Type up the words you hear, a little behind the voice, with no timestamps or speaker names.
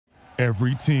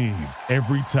Every team,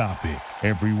 every topic,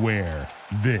 everywhere.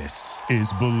 This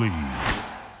is Believe.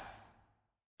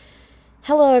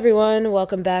 Hello, everyone.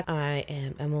 Welcome back. I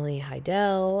am Emily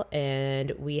Heidel, and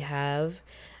we have,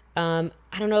 I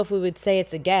don't know if we would say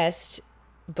it's a guest,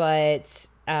 but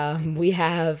we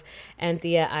have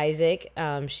Anthea Isaac.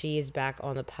 She is back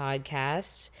on the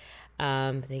podcast.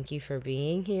 Thank you for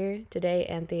being here today,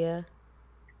 Anthea.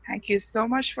 Thank you so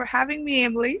much for having me,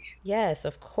 Emily. Yes,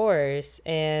 of course.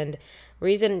 And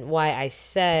reason why I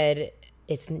said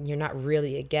you're not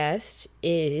really a guest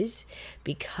is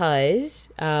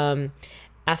because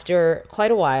after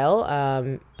quite a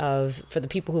while of for the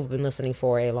people who've been listening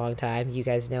for a long time, you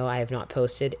guys know I have not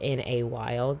posted in a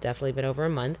while, definitely been over a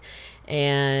month.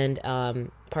 And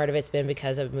part of it's been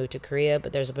because I've moved to Korea,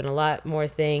 but there's been a lot more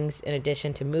things in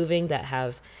addition to moving that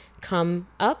have come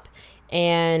up.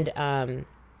 And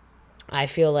I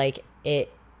feel like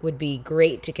it would be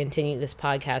great to continue this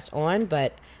podcast on,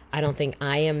 but I don't think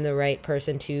I am the right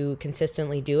person to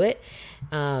consistently do it.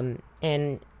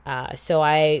 So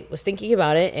I was thinking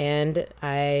about it, and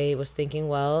I was thinking,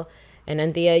 well, and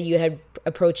Anthea, you had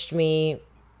approached me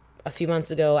a few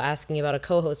months ago asking about a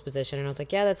co-host position, and I was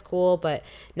like, yeah, that's cool, but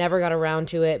never got around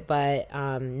to it. But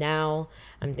now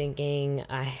I'm thinking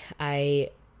I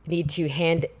need to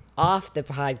hand off the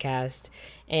podcast,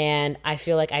 and I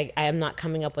feel like I am not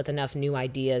coming up with enough new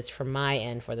ideas from my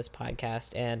end for this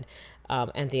podcast. And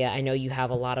Anthea, I know you have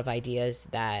a lot of ideas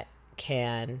that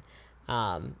can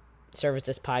service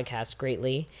this podcast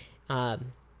greatly.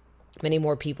 Many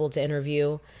more people to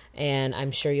interview, and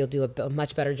I'm sure you'll do a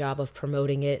much better job of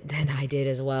promoting it than I did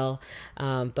as well.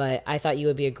 But I thought you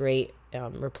would be a great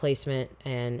replacement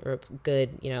and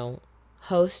good,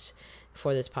 host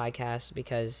for this podcast,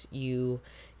 because you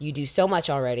do so much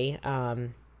already.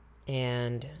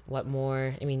 And what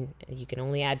more? I mean, you can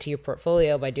only add to your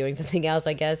portfolio by doing something else,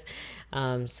 I guess.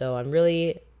 So I'm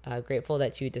really grateful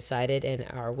that you decided and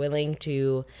are willing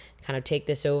to kind of take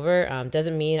this over.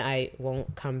 Doesn't mean I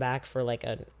won't come back for like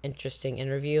an interesting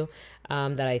interview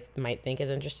that I might think is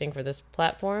interesting for this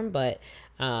platform, but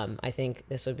I think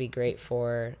this would be great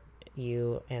for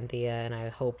you, Anthea, and I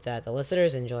hope that the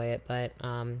listeners enjoy it. But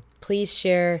please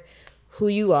share who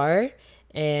you are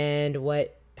and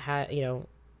what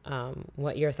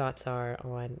your thoughts are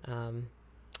on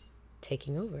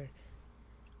taking over.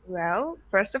 Well,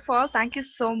 first of all, thank you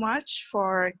so much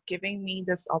for giving me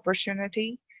this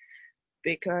opportunity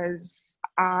because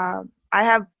I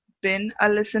have been a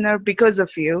listener because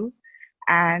of you.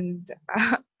 And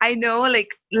I know, like,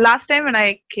 last time when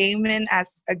I came in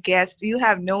as a guest, you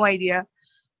have no idea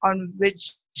on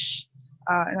which,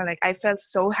 like, I felt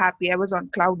so happy. I was on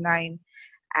cloud nine.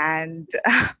 And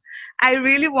I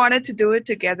really wanted to do it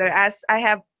together as I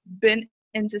have been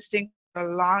insisting for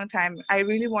a long time. I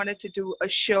really wanted to do a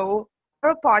show or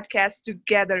a podcast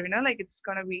together, like it's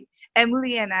going to be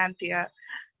Emily and Anthea.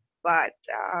 But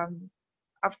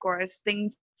of course,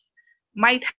 things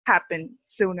might happen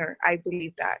sooner. I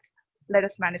believe that. Let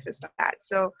us manifest on that.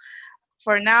 So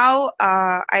for now,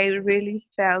 I really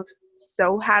felt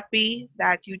so happy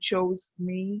that you chose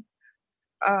me.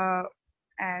 Uh,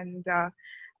 and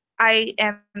I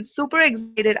am super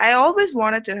excited. I always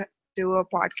wanted to do a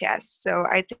podcast. So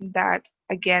I think that,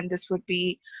 again, this would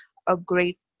be a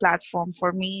great platform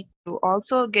for me to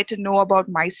also get to know about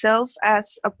myself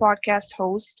as a podcast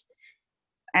host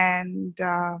and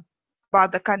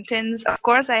about the contents. Of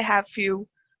course, I have few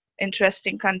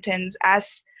interesting contents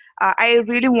as I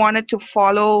really wanted to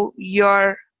follow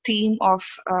your theme of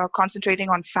concentrating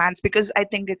on fans because I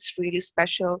think it's really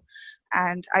special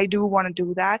and I do want to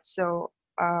do that. So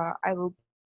I will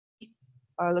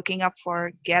looking up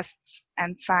for guests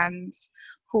and fans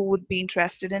who would be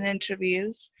interested in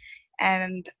interviews.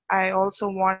 And I also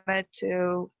wanted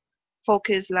to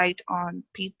focus light on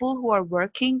people who are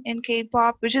working in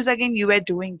K-pop, which is again you were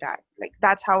doing that. Like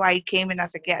that's how I came in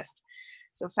as a guest.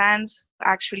 So fans who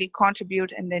actually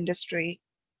contribute in the industry.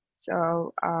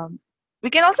 So we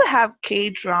can also have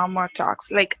K-drama talks.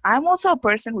 Like I'm also a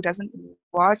person who doesn't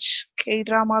watch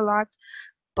K-drama a lot,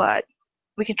 but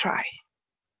we can try.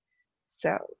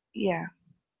 So yeah.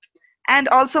 And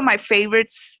also my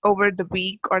favorites over the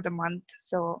week or the month.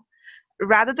 So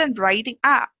rather than writing,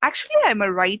 actually I'm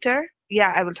a writer.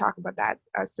 Yeah, I will talk about that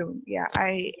soon. Yeah,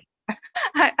 I,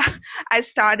 I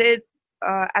started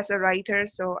as a writer,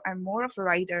 so I'm more of a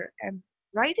writer. And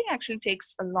writing actually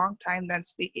takes a long time than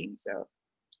speaking. So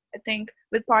I think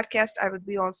with podcast, I would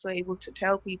be also able to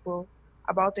tell people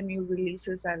about the new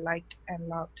releases I liked and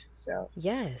loved. So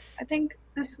Yes. I think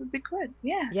this would be good.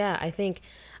 Yeah. Yeah, I think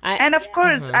I And of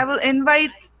course, uh-huh. I will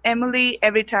invite Emily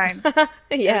every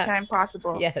Yeah. time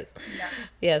possible. Yes. Yeah,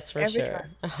 Yes, for every sure.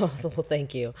 time. Oh, well,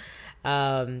 thank you.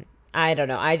 I don't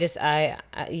know.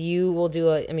 You will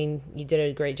do I mean, you did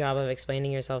a great job of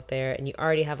explaining yourself there, and you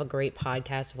already have a great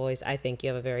podcast voice. I think you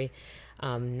have a very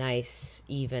nice,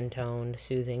 even toned,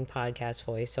 soothing podcast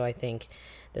voice. So I think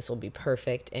this will be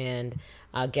perfect. And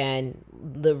again,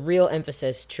 the real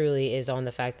emphasis truly is on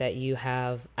the fact that you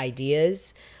have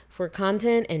ideas for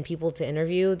content and people to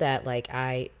interview that like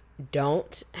I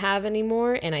don't have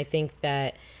anymore. And I think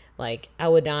that like I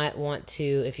would not want to,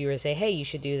 if you were to say, hey, you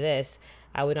should do this,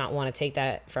 I would not want to take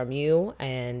that from you.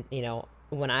 And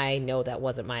when I know that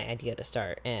wasn't my idea to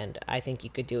start, and I think you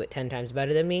could do it 10 times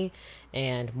better than me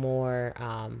and more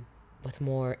with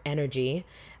more energy.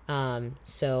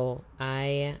 So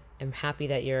I am happy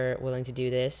that you're willing to do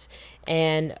this.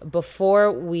 And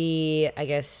before we, I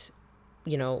guess,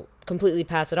 completely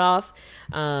pass it off,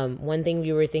 one thing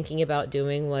we were thinking about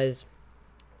doing was,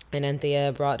 and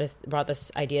Anthea brought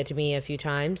this idea to me a few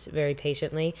times very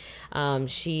patiently.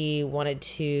 She wanted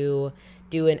to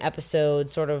do an episode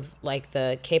sort of like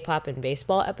the K-pop and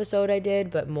baseball episode I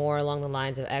did, but more along the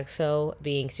lines of EXO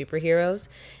being superheroes.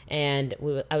 And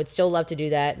I would still love to do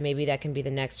that. Maybe that can be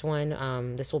the next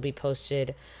one. This will be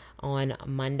posted on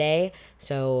Monday,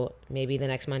 so maybe the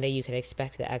next Monday you can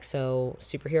expect the EXO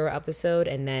superhero episode,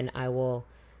 and then I will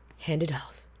hand it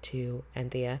off to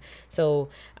Anthea. So,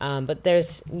 but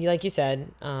there's, like you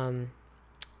said,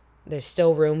 there's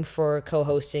still room for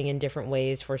co-hosting in different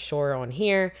ways for sure on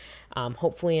here,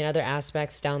 hopefully in other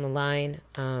aspects down the line.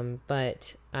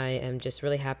 But I am just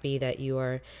really happy that you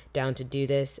are down to do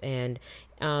this. And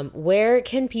where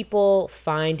can people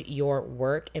find your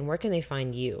work, and where can they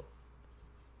find you?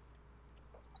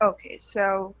 Okay,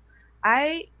 so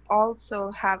I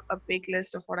also have a big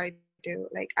list of what I do.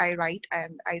 Like I write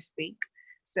and I speak.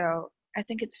 So I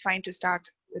think it's fine to start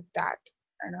with that.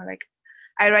 Like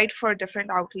I write for different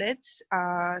outlets.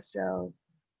 So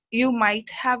you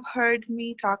might have heard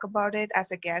me talk about it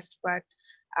as a guest, but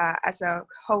as a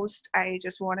host, I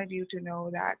just wanted you to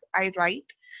know that I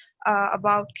write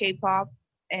about K-pop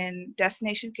and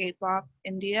Destination K-pop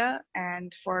India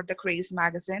and for the Craze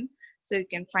magazine. So you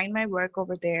can find my work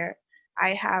over there.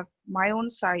 I have my own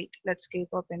site, Let's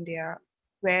K-pop India,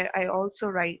 where I also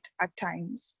write at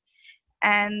times.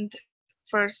 And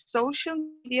for social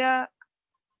media,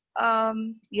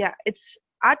 yeah, it's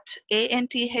at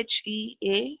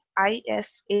ANTHEAISAAC,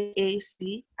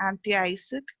 Anthea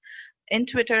Isaac, in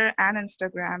Twitter and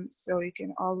Instagram. So you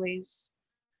can always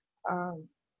um,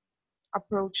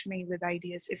 approach me with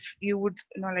ideas if you would,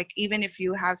 like even if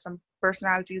you have some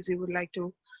personalities you would like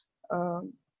to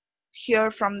um hear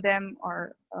from them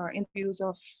or interviews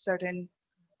of certain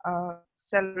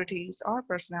celebrities or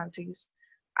personalities,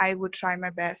 I would try my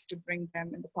best to bring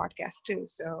them in the podcast too.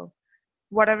 So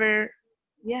whatever,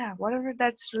 yeah, whatever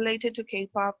that's related to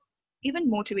K-pop, even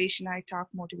motivation, I talk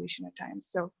motivation at times.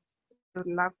 So I would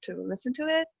love to listen to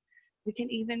it. We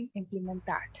can even implement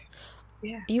that.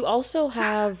 Yeah. You also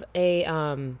have a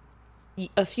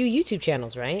few YouTube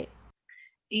channels, right?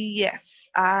 Yes,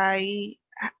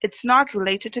 it's not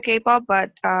related to K-pop,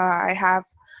 but I have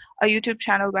a YouTube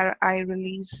channel where I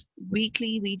release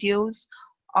weekly videos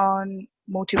on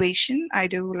motivation. I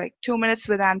do like 2 minutes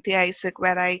with Anthea Isaac,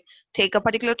 where I take a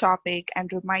particular topic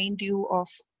and remind you of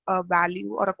a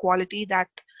value or a quality that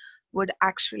would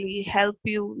actually help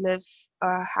you live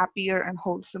a happier and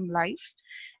wholesome life.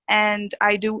 And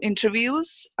I do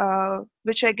interviews,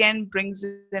 which again brings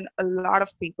in a lot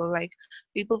of people, like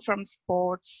people from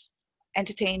sports,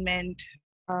 entertainment,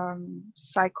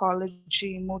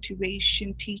 psychology,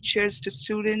 motivation, teachers to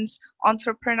students,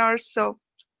 entrepreneurs. So,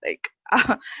 like,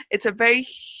 it's a very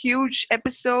huge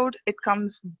episode. It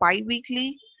comes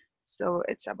bi-weekly, so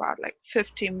it's about like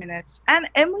 50 minutes. And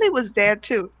Emily was there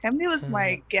too. Emily was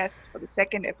my guest for the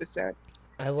second episode.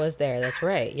 I was there. That's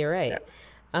right. You're So,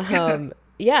 right.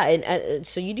 Yeah, and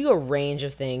so you do a range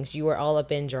of things. You are all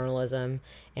up in journalism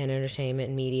and entertainment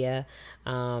and media.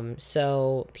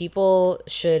 So people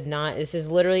should not. This is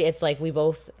literally. It's like we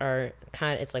both are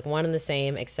kind of. It's like one and the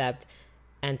same, except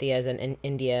Anthea is in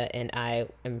India and I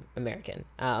am American.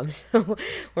 So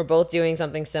we're both doing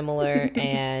something similar,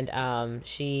 and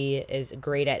she is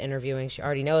great at interviewing. She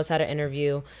already knows how to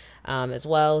interview as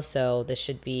well, so this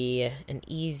should be an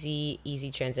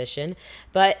easy transition.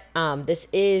 But this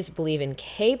is Believe in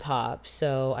K-pop,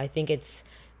 so I think it's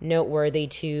noteworthy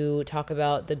to talk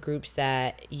about the groups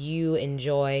that you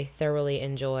thoroughly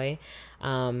enjoy,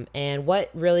 and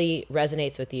what really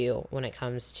resonates with you when it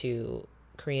comes to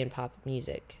Korean pop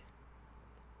music.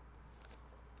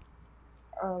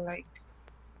 like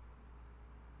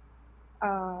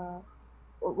uh,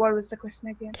 what was the question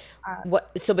again?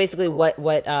 What? So basically, what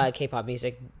K-pop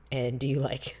music and do you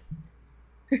like?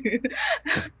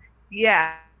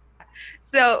 Yeah.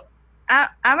 So, am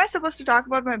I supposed to talk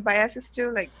about my biases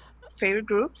too, like favorite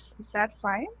groups? Is that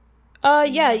fine? Yeah,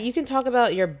 Yeah. you can talk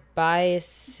about your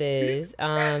biases,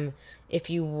 if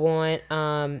you want.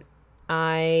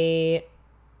 I,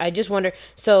 I just wonder.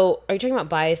 So, are you talking about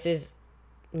biases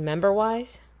member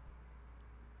wise,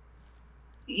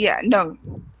 Yeah. No.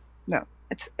 No.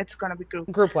 It's gonna be group.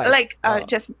 group wise? Like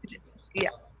yeah.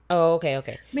 Oh, okay,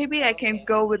 okay. Maybe I can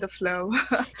go with the flow.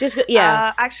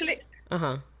 Yeah. Actually, Uh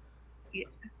huh. y-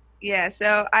 yeah.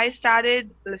 So I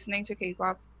started listening to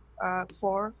K-pop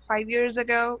 4, 5 years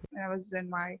ago when I was in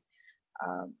my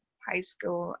um, high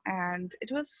school, and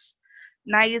it was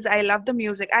nice. I love the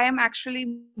music. I am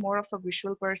actually more of a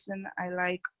visual person. I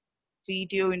like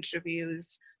video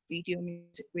interviews, video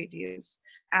music videos.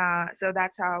 So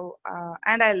that's how,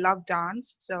 and I love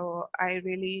dance. So I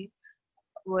really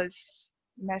was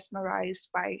mesmerized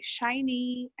by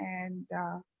Shiny, and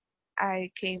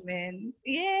I came in,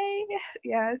 yay,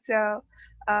 yeah. So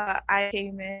I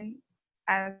came in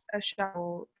as a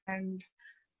shuffle, and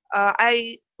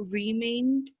I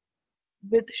remained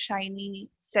with Shiny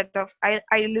set of. I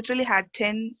literally had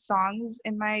 10 songs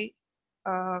in my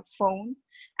phone,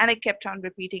 and I kept on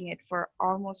repeating it for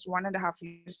almost 1.5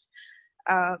 years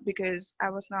because I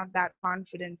was not that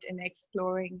confident in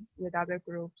exploring with other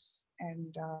groups,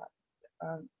 and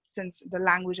since the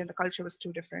language and the culture was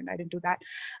too different, I didn't do that.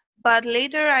 But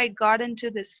later, I got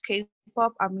into this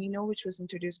K-pop Amino, which was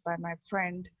introduced by my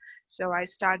friend. So I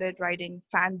started writing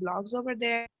fan blogs over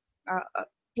there.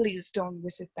 Please don't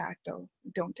visit that though.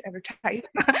 Don't ever type.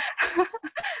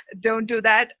 Don't do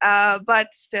that. But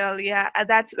still, yeah,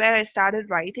 that's where I started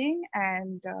writing,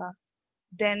 and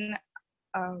then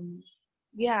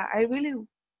yeah, I really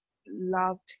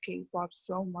loved K-pop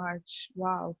so much.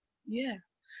 Wow. Yeah.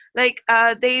 Like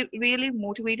they really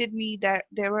motivated me. That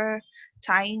there were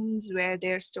times where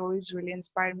their stories really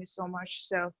inspired me so much.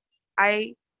 So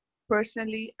I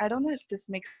personally, I don't know if this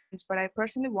makes sense, but I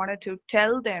personally wanted to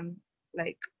tell them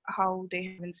like how they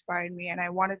have inspired me, and I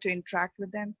wanted to interact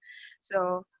with them.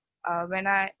 So when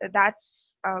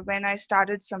I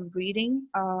started some reading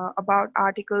about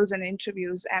articles and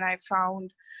interviews, and I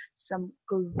found some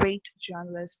great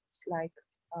journalists like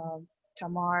um,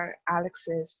 Tamar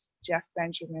Alexis, Jeff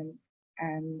Benjamin,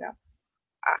 and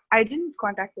I didn't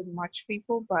contact with much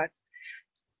people, but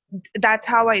that's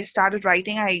how I started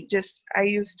writing. I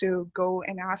used to go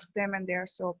and ask them, and they are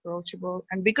so approachable.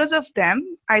 And because of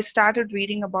them, I started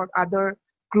reading about other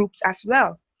groups as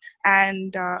well.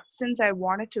 And since I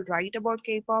wanted to write about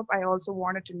K-pop, I also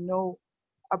wanted to know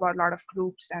about a lot of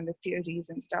groups and the theories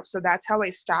and stuff. So that's how I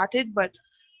started. But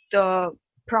the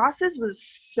process was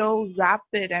so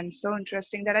rapid and so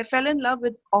interesting that I fell in love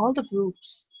with all the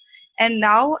groups. And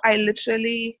now I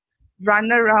literally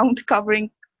run around covering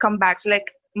comebacks. Like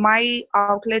my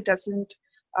outlet doesn't,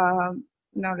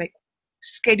 like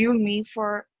schedule me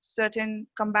for certain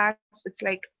comebacks. It's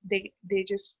like they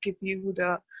just give you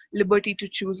the liberty to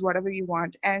choose whatever you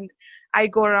want. And I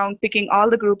go around picking all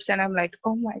the groups, and I'm like,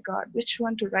 oh my god, which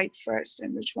one to write first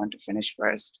and which one to finish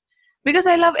first, because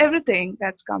I love everything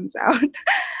that comes out.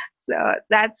 So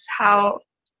that's how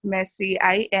messy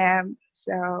I am.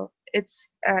 So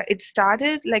it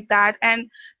started like that, and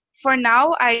for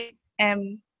now I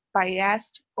am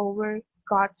biased over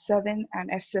God7 and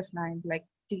SF9. Like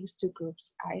these two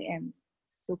groups, I am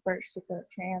super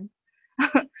fan.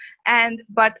 And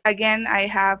but again, I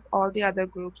have all the other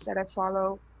groups that I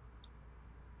follow.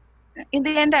 In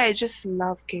the end, I just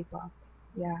love K-pop.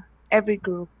 Yeah, every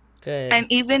group. Good. And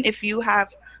even if you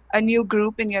have a new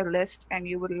group in your list and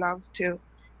you would love to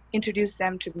introduce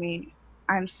them to me,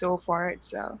 I'm so for it.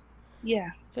 So, yeah.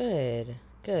 Good.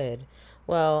 Good.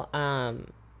 Well,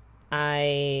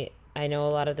 I know a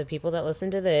lot of the people that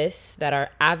listen to this that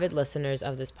are avid listeners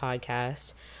of this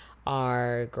podcast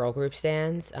are girl group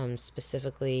stands,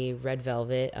 specifically Red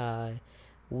Velvet,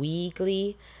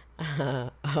 Weekly,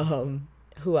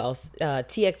 who else?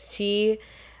 TXT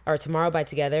or Tomorrow by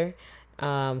Together.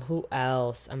 Who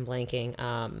else? I'm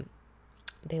blanking.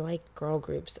 They like girl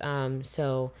groups.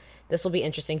 So this will be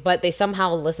interesting. But they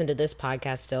somehow listen to this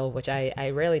podcast still, which I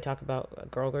rarely talk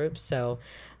about girl groups. So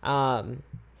um,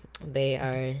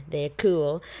 they're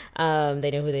cool. They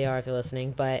know who they are if they're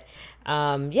listening. But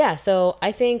yeah, so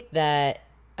I think that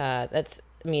that's.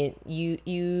 I mean,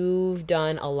 you've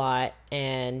done a lot,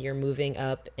 and you're moving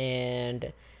up,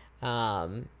 and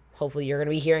hopefully you're going to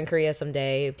be here in Korea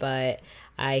someday, but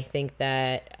I think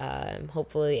that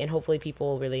hopefully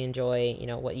people really enjoy,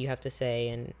 what you have to say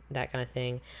and that kind of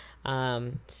thing.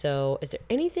 So is there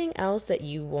anything else that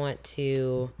you want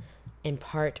to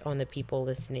impart on the people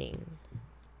listening?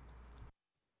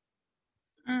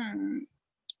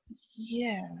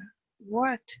 Yeah.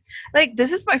 What? Like,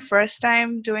 this is my first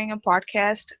time doing a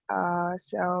podcast.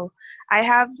 So I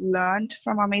have learned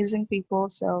from amazing people.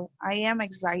 So I am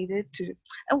excited to.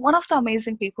 And one of the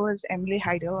amazing people is Emily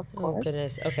Heidel, of Oh, course.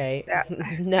 goodness. Okay. So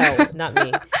No, not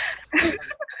me.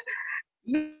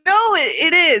 no,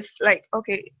 it is like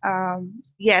okay.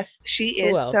 Yes, she Who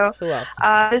is. else? So, Who else?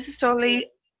 this is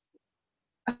totally.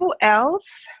 Who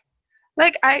else?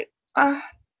 Like uh,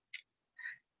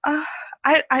 uh,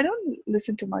 I don't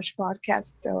listen to much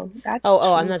podcasts though. That's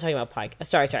Oh, I'm true. not talking about podcast.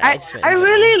 Sorry. I I just meant I in general.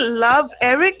 really love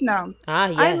Eric Nam.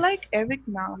 Ah, I like yes. Eric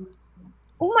Nam.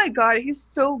 Oh my God, he's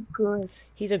so good.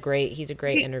 He's a great He,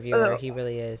 interviewer. He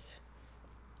really is.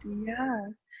 yeah,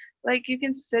 like you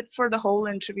can sit for the whole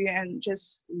interview and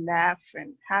just laugh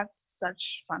and have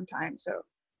such fun time. So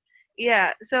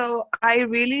yeah, so I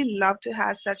really love to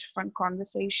have such fun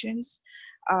conversations.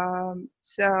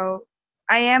 So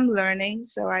I am learning.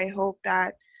 So I hope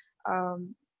that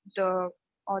the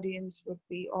audience would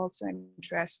be also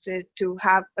interested to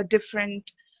have a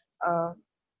different uh,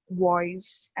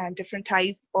 voice and different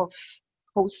type of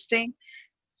hosting.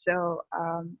 So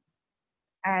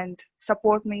and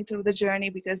support me through the journey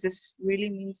because this really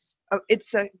means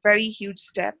it's a very huge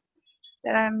step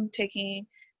that I'm taking,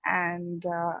 and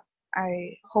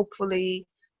I hopefully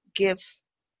give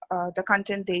the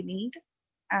content they need.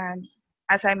 And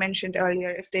as I mentioned earlier,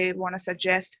 if they want to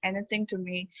suggest anything to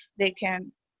me, they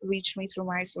can reach me through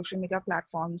my social media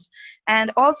platforms.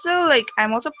 And also, like,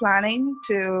 I'm also planning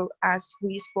to, as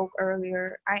we spoke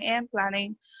earlier, I am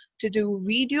planning to do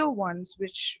video ones,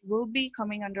 which will be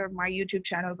coming under my YouTube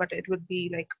channel, but it would be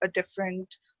like a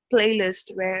different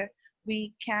playlist where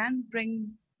we can bring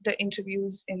the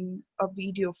interviews in a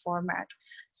video format.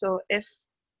 So if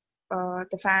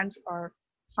the fans are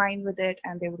fine with it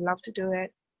and they would love to do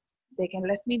it, they can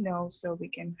let me know so we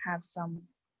can have some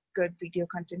good video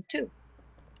content too.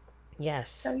 So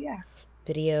Yes. yeah.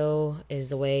 Video is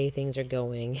the way things are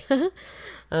going.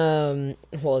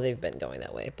 Well, they've been going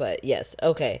that way, but yes.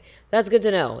 Okay. That's good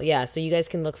to know. Yeah. So you guys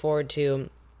can look forward to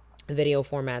video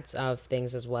formats of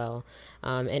things as well,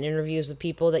 and interviews with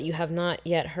people that you have not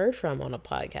yet heard from on a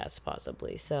podcast,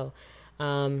 possibly. So,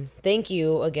 thank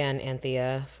you again,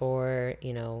 Anthea, for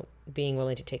being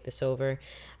willing to take this over.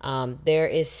 There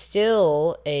is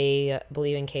still a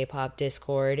Believe in K-pop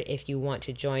Discord. If you want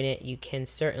to join it, you can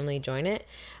certainly join it.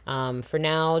 For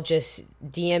now, just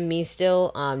DM me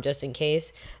still, just in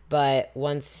case. But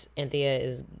once Anthea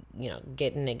is,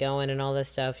 getting it going and all this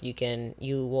stuff,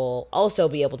 you will also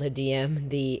be able to DM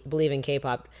the Believe in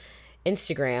K-pop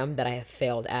Instagram that I have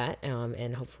failed at.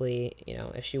 And hopefully,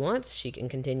 if she wants, she can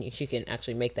continue. She can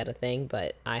actually make that a thing,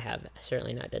 but I have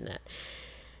certainly not done that.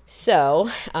 So,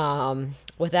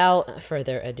 without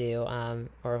further ado,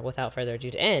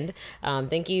 to end,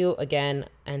 thank you again,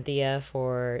 Anthea,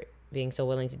 for being so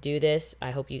willing to do this.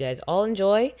 I hope you guys all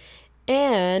enjoy,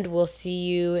 and we'll see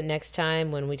you next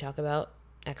time when we talk about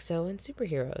EXO and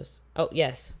superheroes. Oh,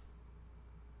 yes.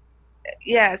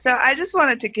 Yeah, so I just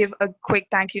wanted to give a quick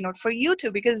thank you note for you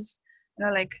too because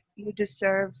like you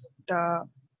deserve the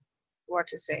what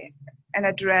to say, an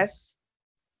address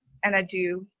and a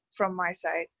due from my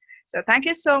side. So thank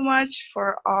you so much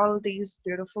for all these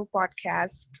beautiful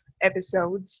podcast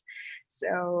episodes.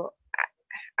 So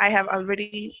I have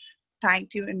already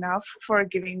thanked you enough for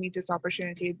giving me this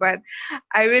opportunity, but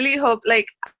I really hope, like,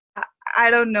 I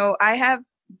don't know, I have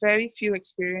very few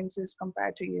experiences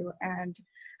compared to you, and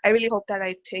I really hope that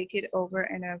I take it over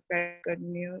in a very good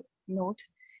new note.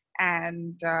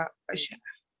 And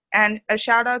a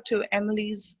shout out to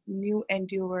Emily's new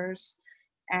endeavors,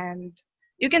 and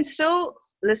you can still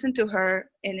listen to her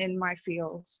in my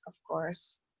fields, of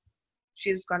course.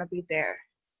 She's gonna be there.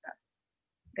 So,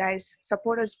 guys,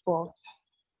 support us both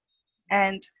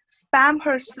and spam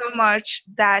her so much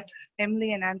that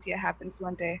Emily and Anthea happens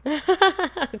one day.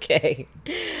 Okay.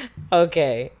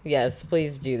 Okay. Yes,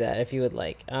 please do that if you would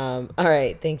like. All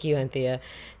right. Thank you, Anthea.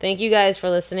 Thank you guys for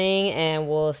listening, and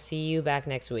we'll see you back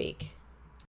next week.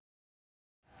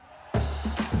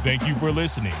 Thank you for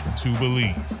listening to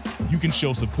Believe. You can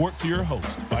show support to your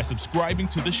host by subscribing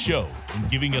to the show and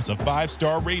giving us a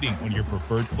 5-star rating on your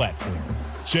preferred platform.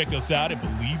 Check us out at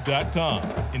Believe.com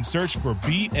and search for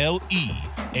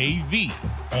BLEAV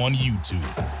on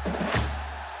YouTube.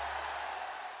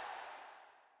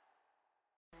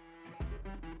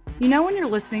 You know when you're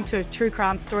listening to a true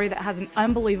crime story that has an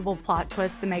unbelievable plot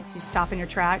twist that makes you stop in your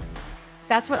tracks?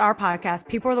 That's what our podcast,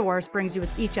 People Are the Worst, brings you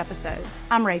with each episode.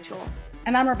 I'm Rachel.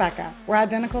 And I'm Rebecca. We're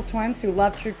identical twins who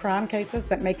love true crime cases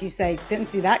that make you say, didn't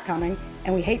see that coming,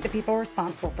 and we hate the people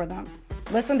responsible for them.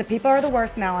 Listen to People Are the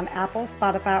Worst now on Apple,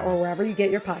 Spotify, or wherever you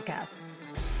get your podcasts.